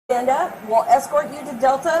Stand up. We'll escort you to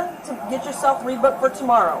Delta to get yourself rebooked for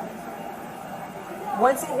tomorrow.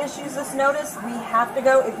 Once he issues this notice, we have to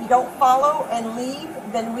go. If you don't follow and leave,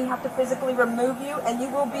 then we have to physically remove you and you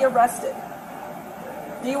will be arrested.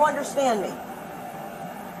 Do you understand me?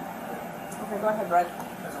 Okay, go ahead, Brett.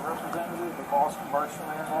 As a representative of Austin-Berg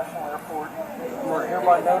International Airport, you are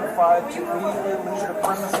hereby notified to immediately leave the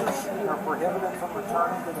premises. You are prohibited from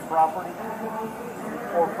returning to the property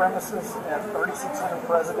or premises at 3600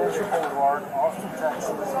 Presidential Boulevard, Austin,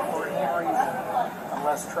 Texas, for any reason,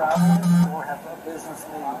 unless traveling or have a business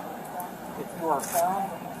need. If you are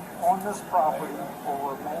found on this property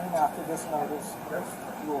or remaining after this notice,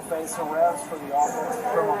 you will face arrest for the offense of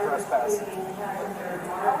criminal trespassing.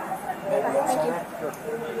 Thank you. Sure.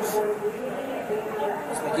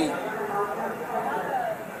 Ms. McGee. Ms. McGee.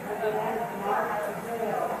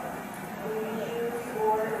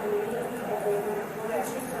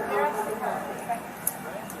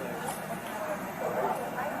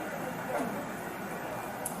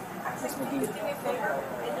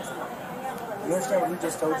 You understand what he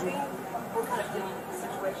just told you?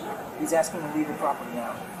 He's asking to leave the property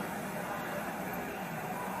now.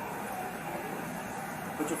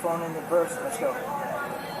 Put your phone in the purse. Let's go.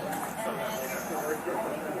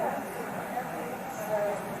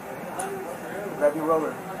 Grab your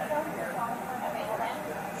roller.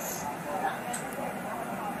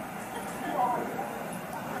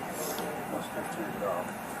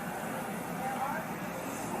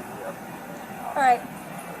 All right.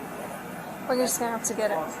 We're just gonna have to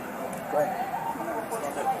get it. Go ahead.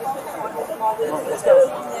 Come on, let's go.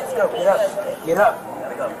 Let's go. Get up. Get up.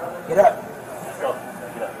 Get up.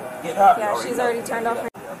 Get up. Yeah, she's already turned off her.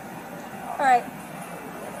 All right.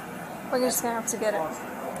 We're just gonna have to get it.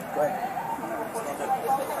 Go ahead.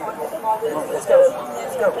 Come on, let's go.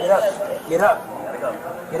 Let's go. Get up. Get up.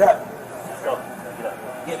 Get up.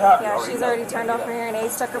 Get up. Yeah, she's already turned off her hearing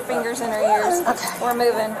aid, stuck her fingers in her ears. Okay. We're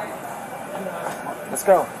moving. Let's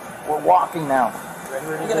go. We're walking now.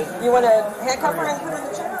 You want to handcuff her and put her in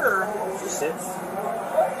the chair, or? She sits.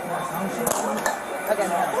 Okay.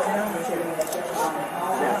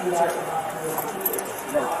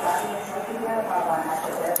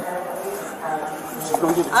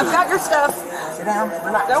 I've got your stuff. Sit down.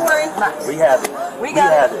 Relax. Don't worry. Relax. We have it. We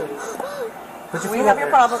got it. Put your We feet have up your there.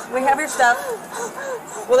 problem. We have your stuff.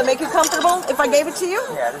 Will it make you comfortable if I gave it to you?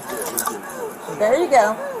 Yeah, that's good. That's good. There you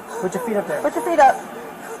go. Put your feet up there. Put your feet up.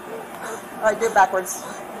 All right, do it backwards.